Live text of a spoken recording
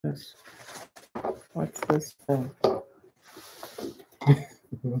What's this thing?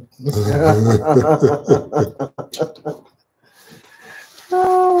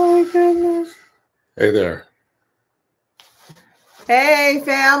 Oh my goodness. Hey there. Hey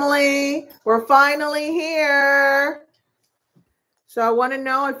family, we're finally here. So I want to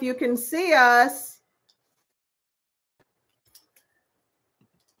know if you can see us.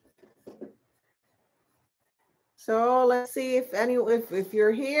 So let's see if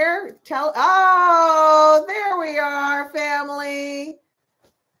you're here. Oh, there we are, family.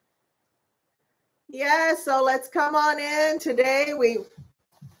 Yeah, so let's come on in. Today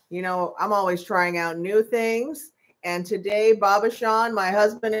I'm always trying out new things. And today, Baba Sean, my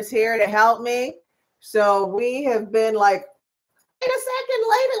husband, is here to help me. So we have been like, wait a second,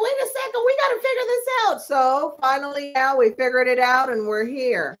 we got to figure this out. So finally now we figured it out and we're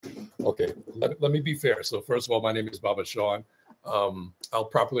here. Okay, let me be fair. So first of all, my name is Baba Sean. I'll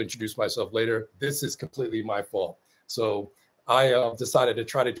properly introduce myself later. This is completely my fault. So I decided to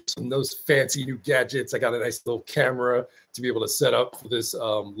try to do some of those fancy new gadgets. I got a nice little camera to be able to set up for this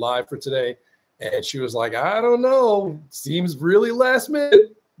live for today. And she was like, I don't know, seems really last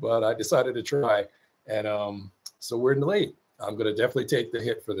minute, but I decided to try. And so we're late. I'm going to definitely take the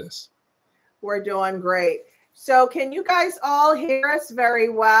hit for this. We're doing great. So can you guys all hear us very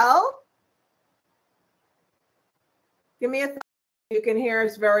well? Give me a thumbs up if you can hear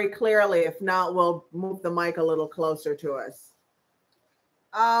us very clearly. If not, we'll move the mic a little closer to us.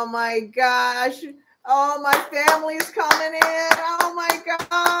 Oh my gosh. Oh, my family's coming in. Oh my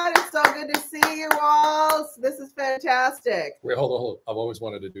God. It's so good to see you all. This is fantastic. Wait, hold on. I've always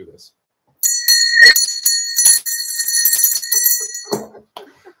wanted to do this.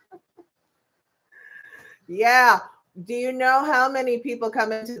 Yeah. Do you know how many people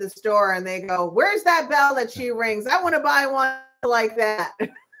come into the store and they go, where's that bell that she rings? I want to buy one like that. All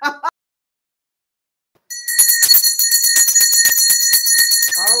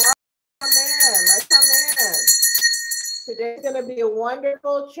right, let's come in. Today's going to be a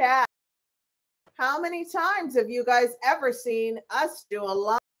wonderful chat. How many times have you guys ever seen us do a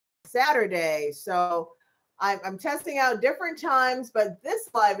live Saturday? So I'm testing out different times, but this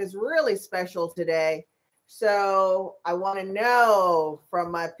live is really special today. So I want to know from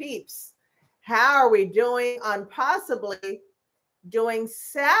my peeps, how are we doing on possibly doing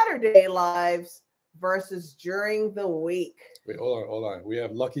Saturday lives versus during the week? Wait, hold on. We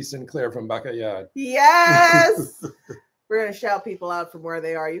have Lucky Sinclair from Backyard. Yes. We're going to shout people out from where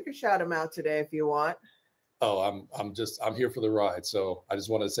they are. You can shout them out today if you want. Oh, I'm here for the ride. So I just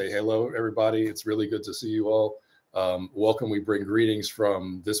want to say hello, everybody. It's really good to see you all. Welcome. We bring greetings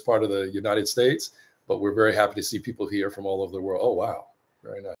from this part of the United States, but we're very happy to see people here from all over the world. Oh, wow.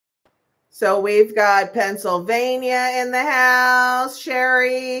 Very nice. So we've got Pennsylvania in the house,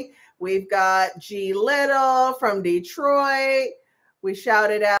 Sherry. We've got G Little from Detroit. We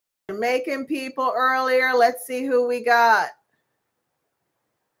shouted out Jamaican people earlier. Let's see who we got.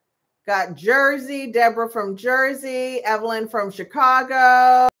 Got Jersey, Deborah from Jersey, Evelyn from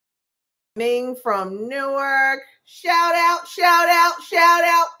Chicago, Ming from Newark. Shout out, shout out, shout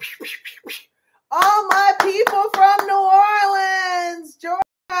out. All my people from New Orleans, Georgia,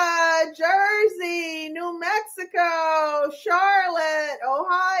 Jersey, New Mexico, Charlotte,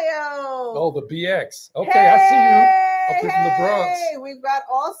 Ohio. Oh, the BX. Okay, hey, I see you. Up here from the Bronx. We've got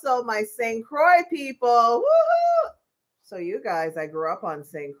also my St. Croix people. Woohoo! So you guys, I grew up on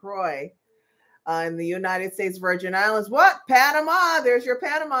St. Croix in the United States Virgin Islands. What? Panama. There's your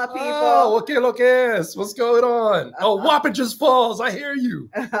Panama people. Oh, okay, lo que es. What's going on? Oh, Wapages Falls. I hear you.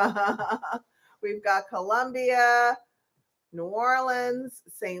 We've got Colombia, New Orleans,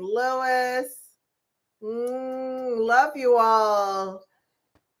 St. Louis. Love you all.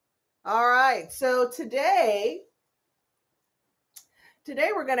 All right. So today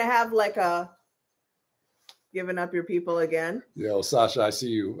we're going to have like a giving up your people again. Yo, Sasha, I see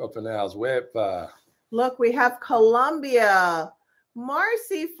you up in the house. Look, we have Colombia.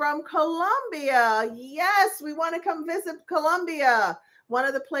 Marcy from Colombia. Yes, we want to come visit Colombia. One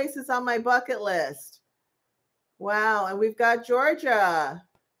of the places on my bucket list. Wow. And we've got Georgia.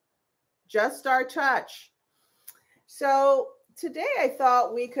 Just our touch. So today I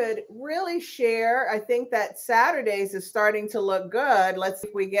thought we could really share. I think that Saturdays is starting to look good. Let's see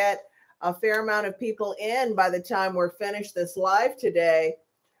if we get a fair amount of people in by the time we're finished this live today,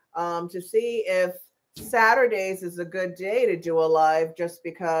 to see if Saturdays is a good day to do a live, just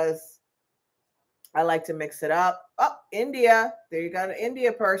because I like to mix it up. Oh, India. There you got an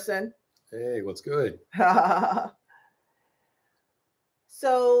India person. Hey, what's good?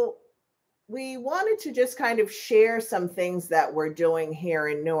 So we wanted to just kind of share some things that we're doing here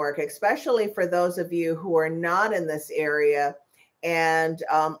in Newark, especially for those of you who are not in this area. And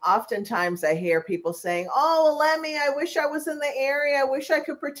oftentimes I hear people saying, oh, well, Lemmy, I wish I was in the area. I wish I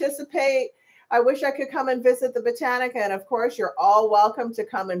could participate. I wish I could come and visit the Botanica. And of course, you're all welcome to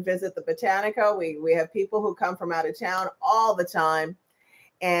come and visit the Botanica. We have people who come from out of town all the time.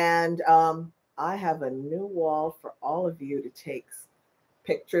 And I have a new wall for all of you to take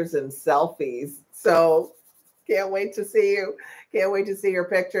pictures and selfies. So can't wait to see you. Can't wait to see your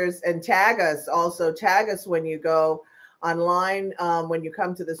pictures, and tag us. Also tag us when you go online, when you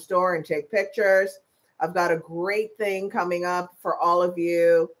come to the store and take pictures. I've got a great thing coming up for all of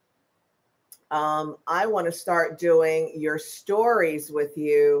you. I want to start doing your stories with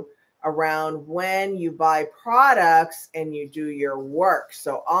you around when you buy products and you do your work.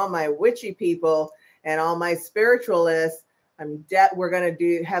 So all my witchy people and all my spiritualists, we're going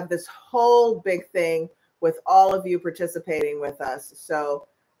to have this whole big thing with all of you participating with us. So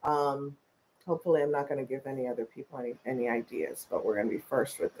hopefully I'm not going to give any other people any ideas, but we're going to be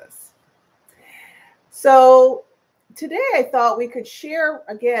first with this. So today I thought we could share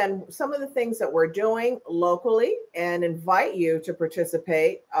again some of the things that we're doing locally and invite you to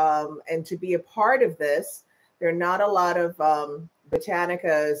participate and to be a part of this. There are not a lot of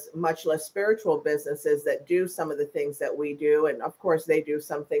Botanicas, much less spiritual businesses, that do some of the things that we do. And of course, they do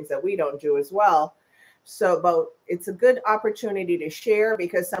some things that we don't do as well. So, but it's a good opportunity to share,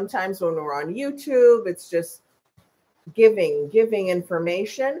 because sometimes when we're on YouTube, it's just giving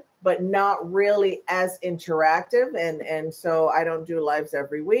information, but not really as interactive. And so I don't do lives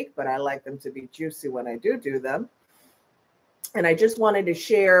every week, but I like them to be juicy when I do them. And I just wanted to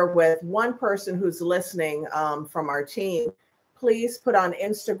share with one person who's listening from our team. Please put on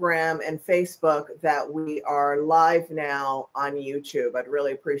Instagram and Facebook that we are live now on YouTube. I'd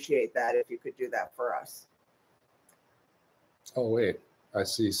really appreciate that if you could do that for us. Oh, wait. I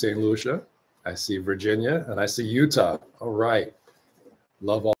see St. Lucia. I see Virginia. And I see Utah. All right.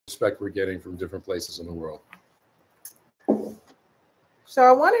 Love all the respect we're getting from different places in the world. So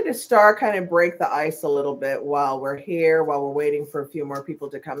I wanted to start kind of break the ice a little bit while we're here, while we're waiting for a few more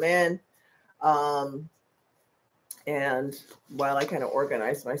people to come in. And while I kind of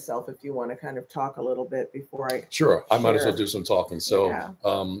organize myself, if you want to kind of talk a little bit before I Sure, I might as well do some talking. So yeah.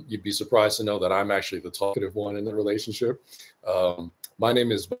 You'd be surprised to know that I'm actually the talkative one in the relationship. My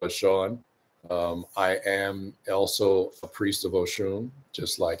name is Sean. I am also a priest of Oshun,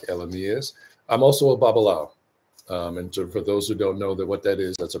 just like Elemi is. I'm also a Babalawo. And for those who don't know what that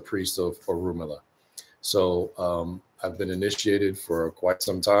is, that's a priest of Orunmila. So I've been initiated for quite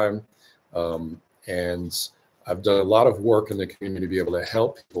some time. And I've done a lot of work in the community to be able to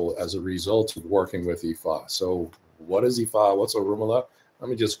help people as a result of working with Ifa. So what is Ifa? What's Orunmila? Let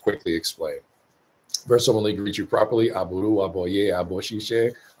me just quickly explain. First, I want to greet you properly. Aburu, aboye,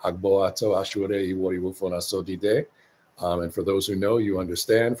 aboshishe, agboato, ashure, iwori, wufona, sodide. And for those who know, you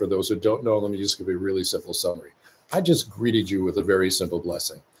understand. For those who don't know, let me just give a really simple summary. I just greeted you with a very simple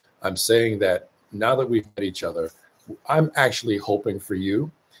blessing. I'm saying that now that we've met each other, I'm actually hoping for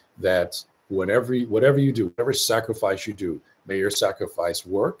you that whatever you do, whatever sacrifice you do, may your sacrifice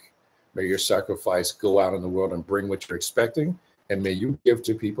work. May your sacrifice go out in the world and bring what you're expecting. And may you give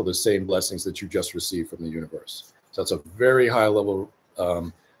to people the same blessings that you just received from the universe. So that's a very high level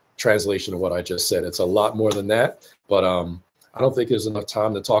translation of what I just said. It's a lot more than that, but I don't think there's enough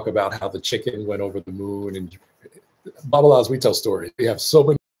time to talk about how the chicken went over the moon. And Babalawos, we tell stories. We have so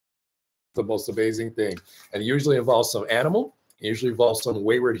many, the most amazing thing. And it usually involves some animal. It usually involves some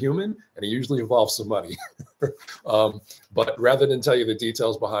wayward human, and it usually involves some money. But rather than tell you the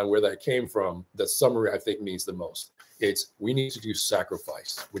details behind where that came from, the summary I think means the most. It's we need to do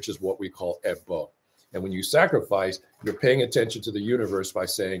sacrifice, which is what we call Ebo. And when you sacrifice, you're paying attention to the universe by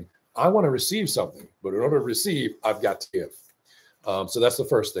saying, I want to receive something, but in order to receive, I've got to give. So that's the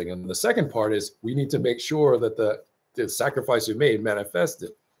first thing. And the second part is we need to make sure that the sacrifice we made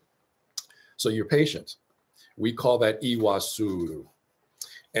manifested. So you're patient. We call that Iwasuru.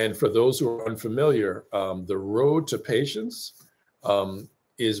 And for those who are unfamiliar, the road to patience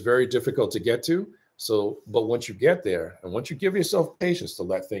is very difficult to get to. So, but once you get there, and once you give yourself patience to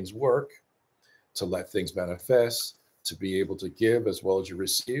let things work, to let things manifest, to be able to give as well as you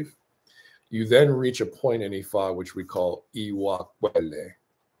receive, you then reach a point in Ifa, which we call Iwakwele.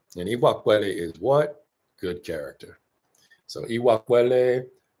 And Iwakwele is what? Good character. So Iwakwele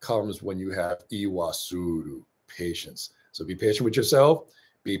comes when you have Iwasuru, patience. So be patient with yourself,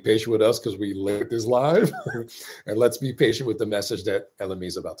 be patient with us because we live this live, and let's be patient with the message that Elemi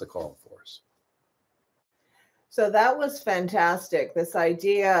is about to call for us. So that was fantastic, this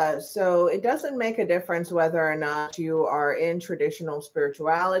idea. So it doesn't make a difference whether or not you are in traditional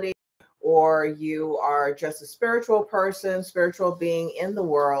spirituality or you are just a spiritual person, spiritual being in the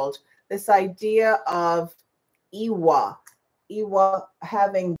world. This idea of Iwa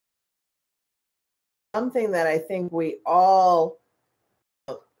having something that I think we all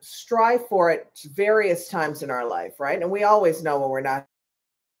strive for at various times in our life, right? And we always know when we're not.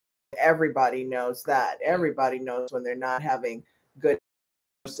 Everybody knows that. Everybody knows when they're not having good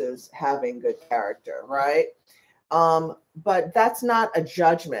versus having good character, right? But that's not a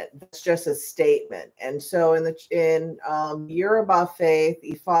judgment. That's just a statement. And so in Yoruba faith,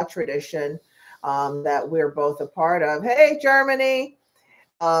 Ifa tradition, that we're both a part of. Hey, Germany.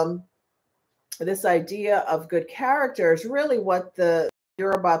 This idea of good character is really what the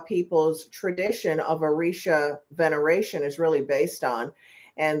Yoruba people's tradition of Orisha veneration is really based on.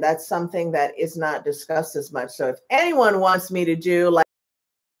 And that's something that is not discussed as much. So if anyone wants me to do like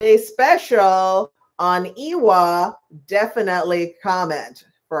a special on Iwa, definitely comment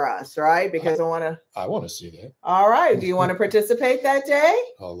for us, right? Because I want to see that. All right. Do you want to participate that day?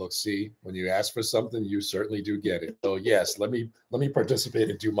 Oh, look, see, when you ask for something, you certainly do get it. So yes, let me participate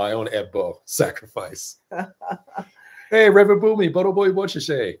and do my own Ebo sacrifice. Hey, Reverend Boomy, Bodo Boy, what you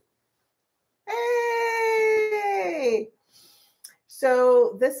say? Hey.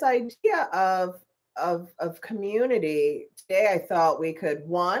 So this idea of community, today I thought we could,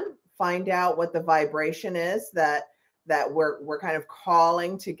 one, find out what the vibration is that we're kind of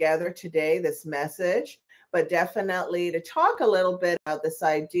calling together today, this message, but definitely to talk a little bit about this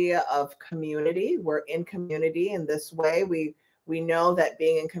idea of community. We're in community in this way. We know that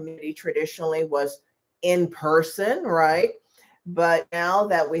being in community traditionally was in person, right? But now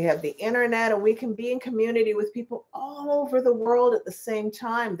that we have the internet and we can be in community with people all over the world at the same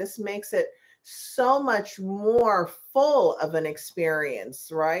time, this makes it so much more full of an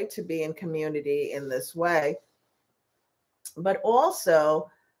experience, right? To be in community in this way. But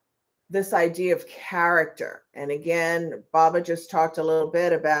also this idea of character. And again, Baba just talked a little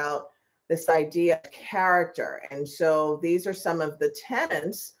bit about this idea of character. And so these are some of the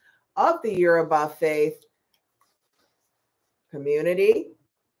tenets of the Yoruba faith: community,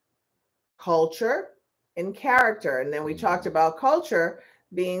 culture, and character. And then we talked about culture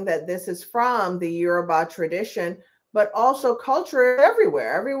being that this is from the Yoruba tradition, but also culture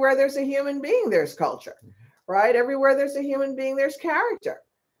everywhere. Everywhere there's a human being, there's culture, right? Everywhere there's a human being, there's character.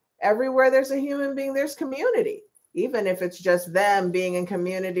 Everywhere there's a human being, there's community. Even if it's just them being in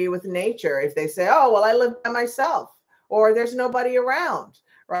community with nature. If they say, oh, well, I live by myself, or there's nobody around,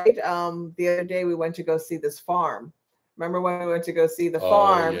 right? The other day we went to go see this farm. Remember when we went to go see the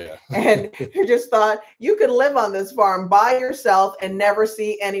farm? Yeah. And you just thought you could live on this farm by yourself and never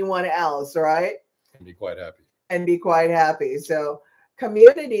see anyone else, right? And be quite happy. And be quite happy. So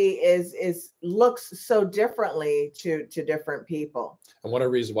community looks so differently to different people. And one of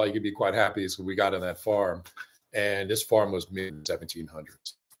the reasons why you could be quite happy is we got on that farm, and this farm was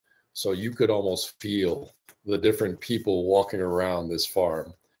mid-1700s. So you could almost feel the different people walking around this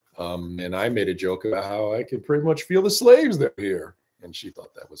farm. And I made a joke about how I could pretty much feel the slaves that were here. And she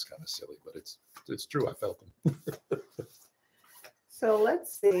thought that was kind of silly, but it's true. I felt them. So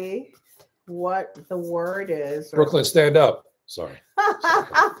let's see what the word is. Brooklyn, stand up. Sorry.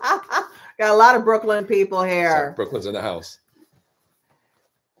 Got a lot of Brooklyn people here. Sorry, Brooklyn's in the house.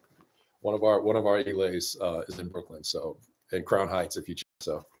 One of our Elays is in Brooklyn, so in Crown Heights, if you choose.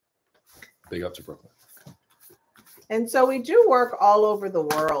 So big up to Brooklyn. And so we do work all over the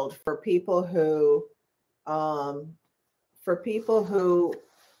world for people who are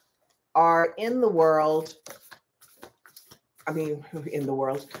in the world. I mean, in the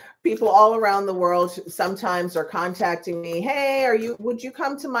world, people all around the world sometimes are contacting me. Hey, would you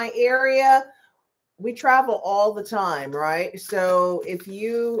come to my area? We travel all the time, right? So if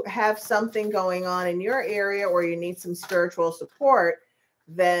you have something going on in your area or you need some spiritual support,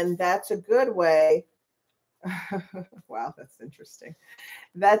 then that's a good way. Wow, that's interesting.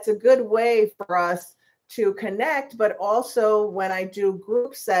 That's a good way for us to connect, but also when I do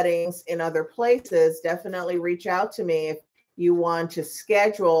group settings in other places, definitely reach out to me if you want to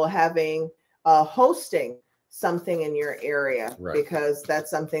schedule having hosting something in your area, right? Because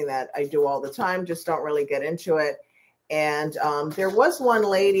that's something that I do all the time, just don't really get into it. And there was one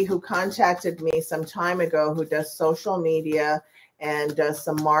lady who contacted me some time ago who does social media and does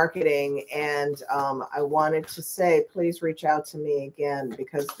some marketing. And I wanted to say, please reach out to me again,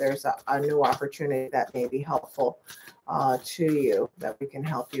 because there's a new opportunity that may be helpful to you, that we can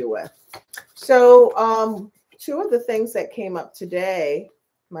help you with. So two of the things that came up today,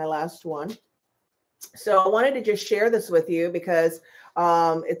 my last one, So I wanted to just share this with you because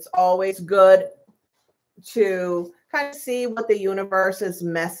it's always good to kind of see what the universe's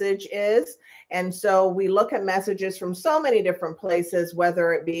message is. And so we look at messages from so many different places,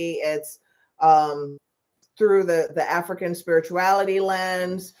 whether it be it's through the African spirituality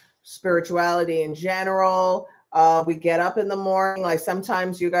lens, spirituality in general. We get up in the morning, like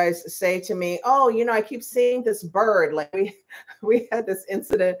sometimes you guys say to me, oh, you know, I keep seeing this bird. Like we had this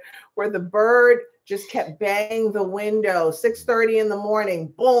incident where the bird just kept banging the window, 6:30 in the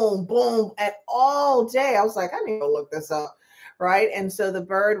morning, boom, boom, and all day. I was like, I need to look this up, right? And so the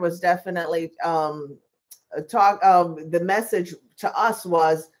bird was definitely the message to us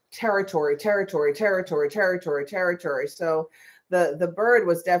was territory, territory, territory, territory, territory. So the bird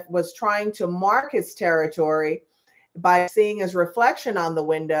was trying to mark his territory by seeing his reflection on the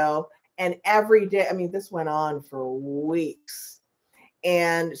window. And every day, I mean, this went on for weeks.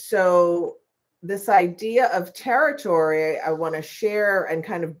 And so this idea of territory, I want to share and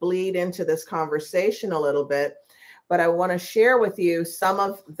kind of bleed into this conversation a little bit, but I want to share with you some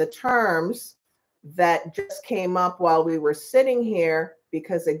of the terms that just came up while we were sitting here,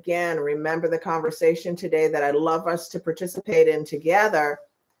 because again, remember the conversation today that I'd love us to participate in together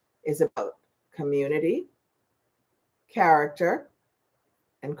is about community, character,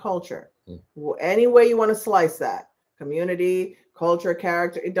 and culture. Any way you want to slice that, community, culture,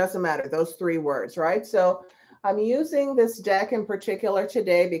 character, it doesn't matter, those three words, right? So I'm using this deck in particular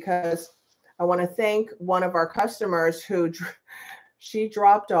today because I want to thank one of our customers who she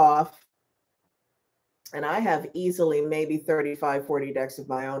dropped off, and I have easily maybe 35, 40 decks of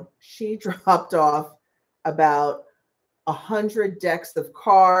my own. She dropped off about 100 decks of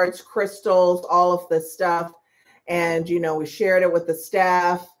cards, crystals, all of this stuff. And, you know, we shared it with the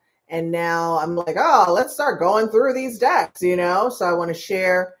staff. And now I'm like, oh, let's start going through these decks, you know? So I want to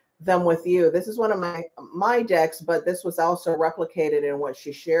share them with you. This is one of my decks, but this was also replicated in what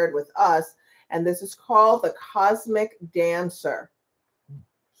she shared with us. And this is called the Cosmic Dancer.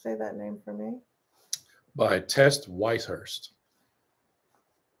 Say that name for me. By Tess Whitehurst.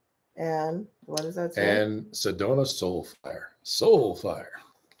 And what does that say? And Sedona Soulfire. Soulfire.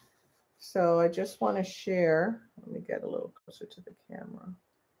 So I just want to share. Let me get a little closer to the camera.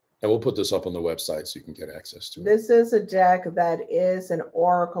 And we'll put this up on the website so you can get access to it. This is a deck that is an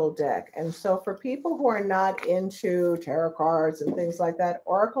oracle deck. And so for people who are not into tarot cards and things like that,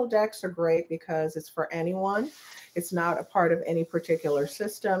 oracle decks are great because it's for anyone. It's not a part of any particular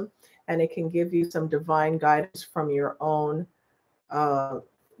system. And it can give you some divine guidance from your own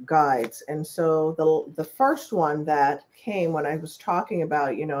guides. And so the first one that came when I was talking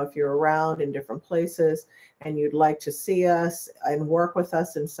about, you know, if you're around in different places and you'd like to see us and work with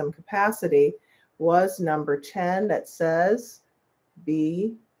us in some capacity, was number 10 that says,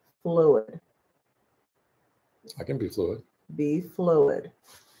 be fluid. I can be fluid. Be fluid.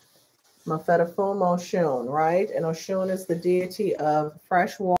 Mafeta Fumo Oshun, right? And Oshun is the deity of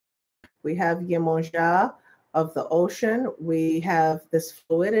fresh water. We have Yemoja of the ocean. We have this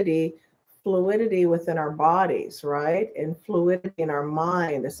fluidity within our bodies, right? And fluidity in our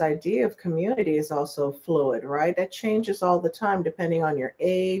mind. This idea of community is also fluid, right? That changes all the time depending on your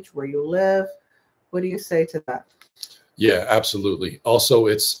age, where you live. What do you say to that? Yeah, absolutely. Also,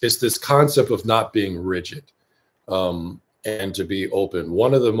 it's this concept of not being rigid and to be open.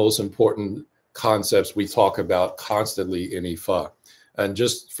 One of the most important concepts we talk about constantly in Ifa. And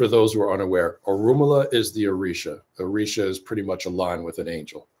just for those who are unaware, Orunmila is the Orisha. Orisha is pretty much aligned with an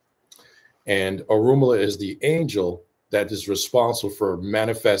angel. And Orunmila is the angel that is responsible for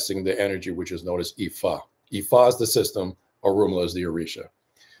manifesting the energy, which is known as Ifa. Ifa is the system, Orunmila is the Orisha.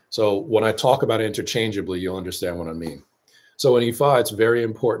 So when I talk about it interchangeably, you'll understand what I mean. So in Ifa, it's very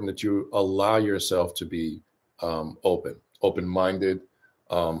important that you allow yourself to be open-minded,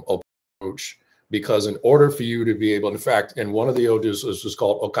 open approach. Because in order for you to be able, in fact, and one of the odus is just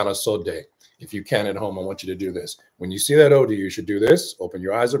called Okana Sode. If you can at home, I want you to do this. When you see that odu, you should do this. Open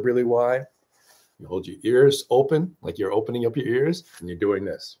your eyes up really wide. You hold your ears open, like you're opening up your ears, and you're doing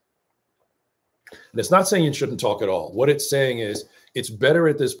this. And it's not saying you shouldn't talk at all. What it's saying is it's better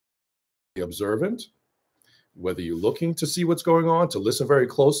at this point to be observant, whether you're looking to see what's going on, to listen very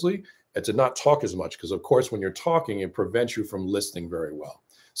closely, and to not talk as much. Because, of course, when you're talking, it prevents you from listening very well.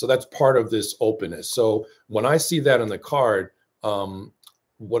 So that's part of this openness. So when I see that on the card,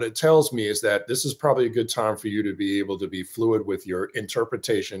 what it tells me is that this is probably a good time for you to be able to be fluid with your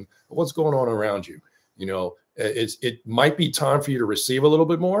interpretation of what's going on around you. You know, it might be time for you to receive a little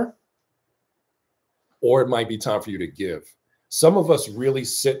bit more, or it might be time for you to give. Some of us really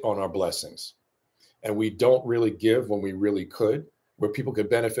sit on our blessings and we don't really give when we really could, where people could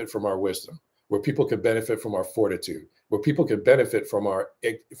benefit from our wisdom. where people can benefit from our fortitude, where people can benefit from our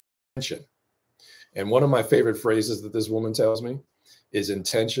intention. And one of my favorite phrases that this woman tells me is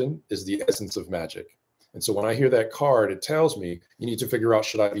intention is the essence of magic. And so when I hear that card, it tells me you need to figure out,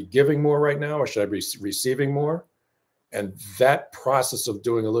 should I be giving more right now or should I be receiving more? And that process of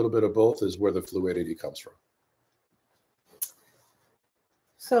doing a little bit of both is where the fluidity comes from.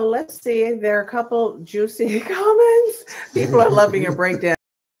 So let's see. There are a couple juicy comments. People are loving your breakdown.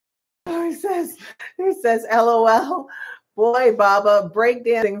 He says, LOL. Boy, Baba,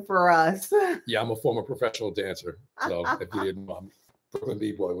 breakdancing for us. Yeah, I'm a former professional dancer. So if you didn't know, I'm Brooklyn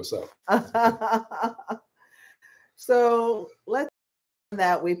B-boy. What's up? So let's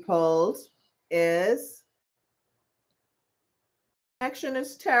that we pulled is connection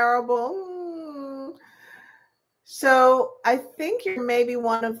is terrible. So I think you're maybe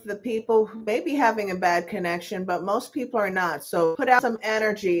one of the people who may be having a bad connection, but most people are not. So put out some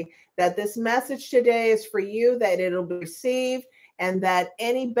energy that this message today is for you, that it'll be received, and that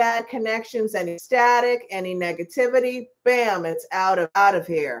any bad connections, any static, any negativity, bam, it's out of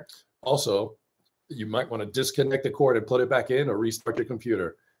here. Also, you might want to disconnect the cord and put it back in or restart your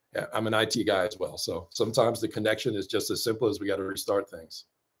computer. Yeah, I'm an IT guy as well. So sometimes the connection is just as simple as we got to restart things.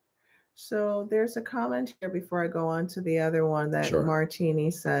 So there's a comment here before I go on to the other one that Sure.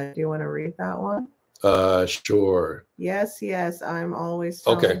 Martini said. Do you want to read that one? Sure. Yes, I'm always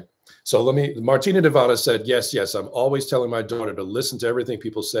telling. Okay. So Martina Devada said, yes, I'm always telling my daughter to listen to everything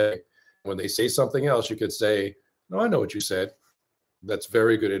people say. When they say something else, you could say, no, I know what you said. That's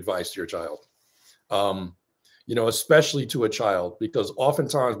very good advice to your child. Especially to a child, because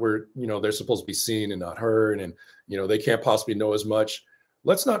oftentimes they're supposed to be seen and not heard, and, they can't possibly know as much.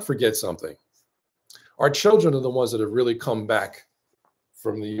 Let's not forget something. Our children are the ones that have really come back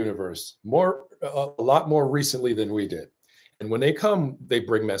from the universe a lot more recently than we did. And when they come, they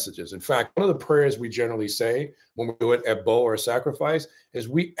bring messages. In fact, one of the prayers we generally say when we do an ebo or a sacrifice is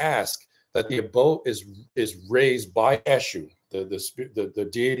we ask that the ebo is raised by Eshu, the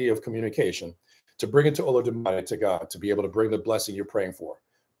deity of communication, to bring it to Olodumare, to God, to be able to bring the blessing you're praying for.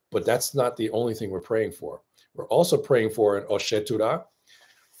 But that's not the only thing we're praying for. We're also praying for an Oshetura,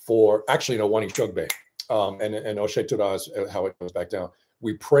 Wani Chogbe. And Oshetura is how it goes back down.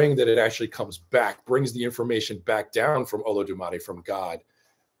 We're praying that it actually comes back, brings the information back down from Olodumare, from God,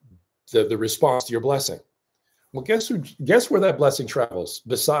 the response to your blessing. Well, guess where that blessing travels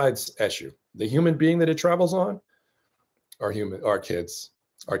besides Eshu? The human being that it travels on? Our kids,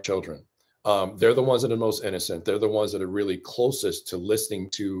 our children. They're the ones that are most innocent. They're the ones that are really closest to listening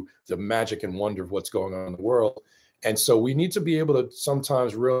to the magic and wonder of what's going on in the world. And so we need to be able to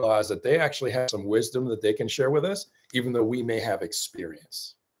sometimes realize that they actually have some wisdom that they can share with us, even though we may have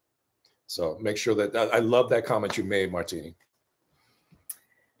experience. So make sure that I love that comment you made, Martini.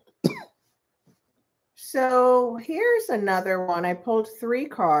 So here's another one. I pulled 3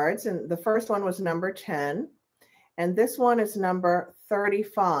 cards, and the first one was number 10, and this one is number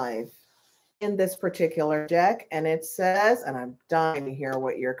 35 in this particular deck. And it says, and I'm dying to hear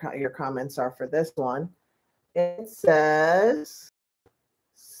what your comments are for this one. It says,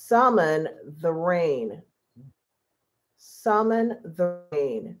 summon the rain. Summon the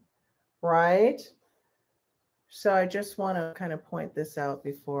rain, right? So I just want to kind of point this out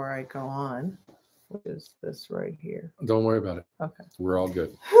before I go on. What is this right here? Don't worry about it. Okay. We're all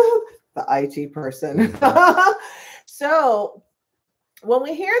good. The IT person. So when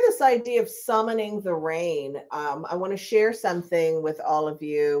we hear this idea of summoning the rain, I want to share something with all of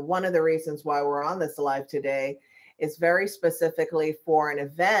you. One of the reasons why we're on this live today is very specifically for an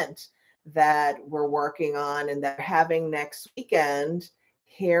event that we're working on and that we're having next weekend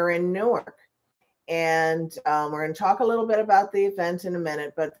here in Newark. And we're going to talk a little bit about the event in a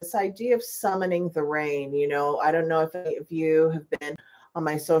minute, but this idea of summoning the rain, I don't know if any of you have been on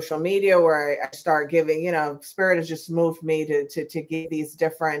my social media where I start giving, Spirit has just moved me to give these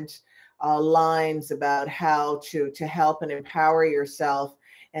different lines about how to help and empower yourself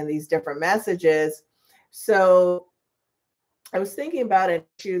and these different messages. So I was thinking about an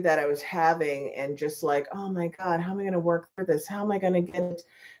issue that I was having and just like, oh my God, how am I going to work through this? How am I going to get it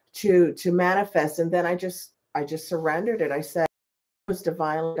to manifest? And then I just surrendered it. I said, I was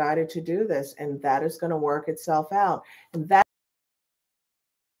divinely guided to do this, and that is going to work itself out. And that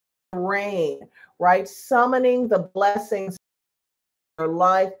rain, right? Summoning the blessings of your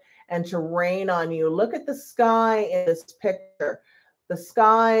life and to rain on you. Look at the sky in this picture. The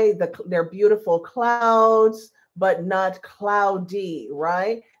sky, they're beautiful clouds, but not cloudy,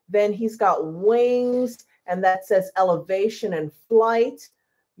 right? Then he's got wings, and that says elevation and flight.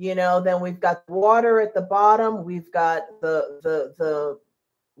 Then we've got water at the bottom. We've got the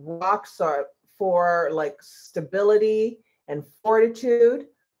rocks are for like stability and fortitude,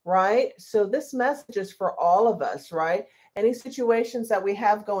 right? So this message is for all of us, right? Any situations that we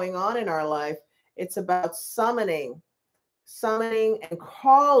have going on in our life, it's about summoning and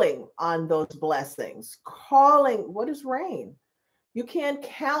calling on those blessings. Calling, what is rain? You can't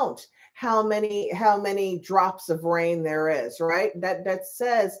count how many drops of rain there is, right? That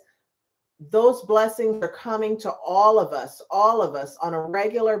says those blessings are coming to all of us on a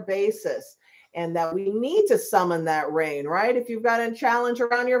regular basis, and that we need to summon that rain, right? If you've got a challenge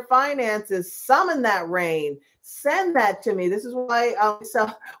around your finances, summon that rain. Send that to me. This is why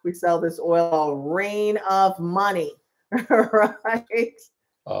we sell this oil, rain of money, right?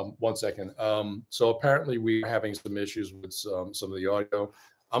 1 second. So apparently we're having some issues with some of the audio.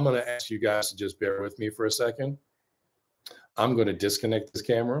 I'm going to ask you guys to just bear with me for a second. I'm going to disconnect this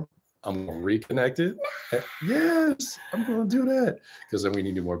camera. I'm going to reconnect it. Yes, I'm going to do that because then we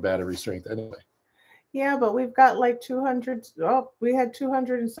need more battery strength anyway. Yeah, but we've got like 200. Oh, we had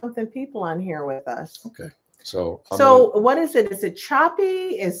 200 and something people on here with us. Okay. So what is it? Is it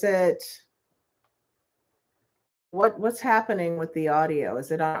choppy? Is it what's happening with the audio? Is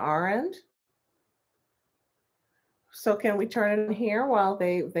it on our end? So can we turn it on here while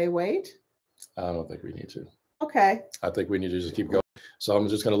they wait? I don't think we need to. Okay. I think we need to just keep going. So I'm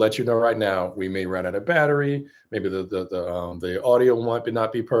just going to let you know right now, we may run out of battery. Maybe the audio might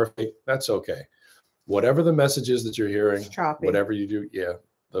not be perfect. That's okay. Whatever the message is that you're hearing, whatever you do, yeah,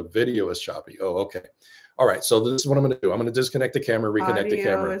 the video is choppy. Oh, okay. All right. So this is what I'm going to do. I'm going to disconnect the camera, reconnect the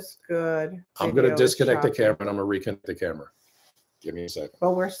camera. Audio is good. I'm going to disconnect the camera and I'm going to reconnect the camera. Give me a second.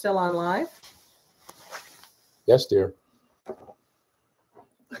 But we're still on live? Yes, dear.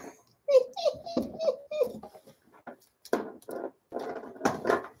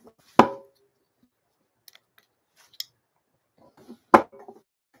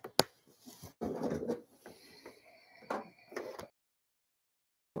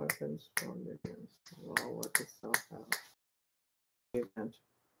 Will work itself out.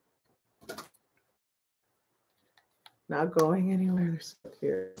 Not going anywhere.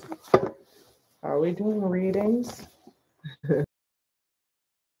 Here. Are we doing readings?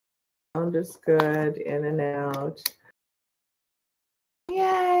 Sound is good, in and out.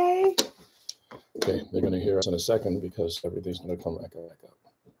 Yay! Okay, they're going to hear us in a second because everything's going to come back up.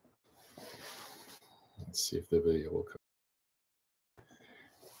 Let's see if the video will come.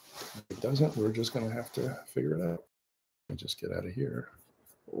 If it doesn't, we're just going to have to figure it out and just get out of here.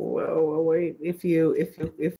 Whoa, wait. If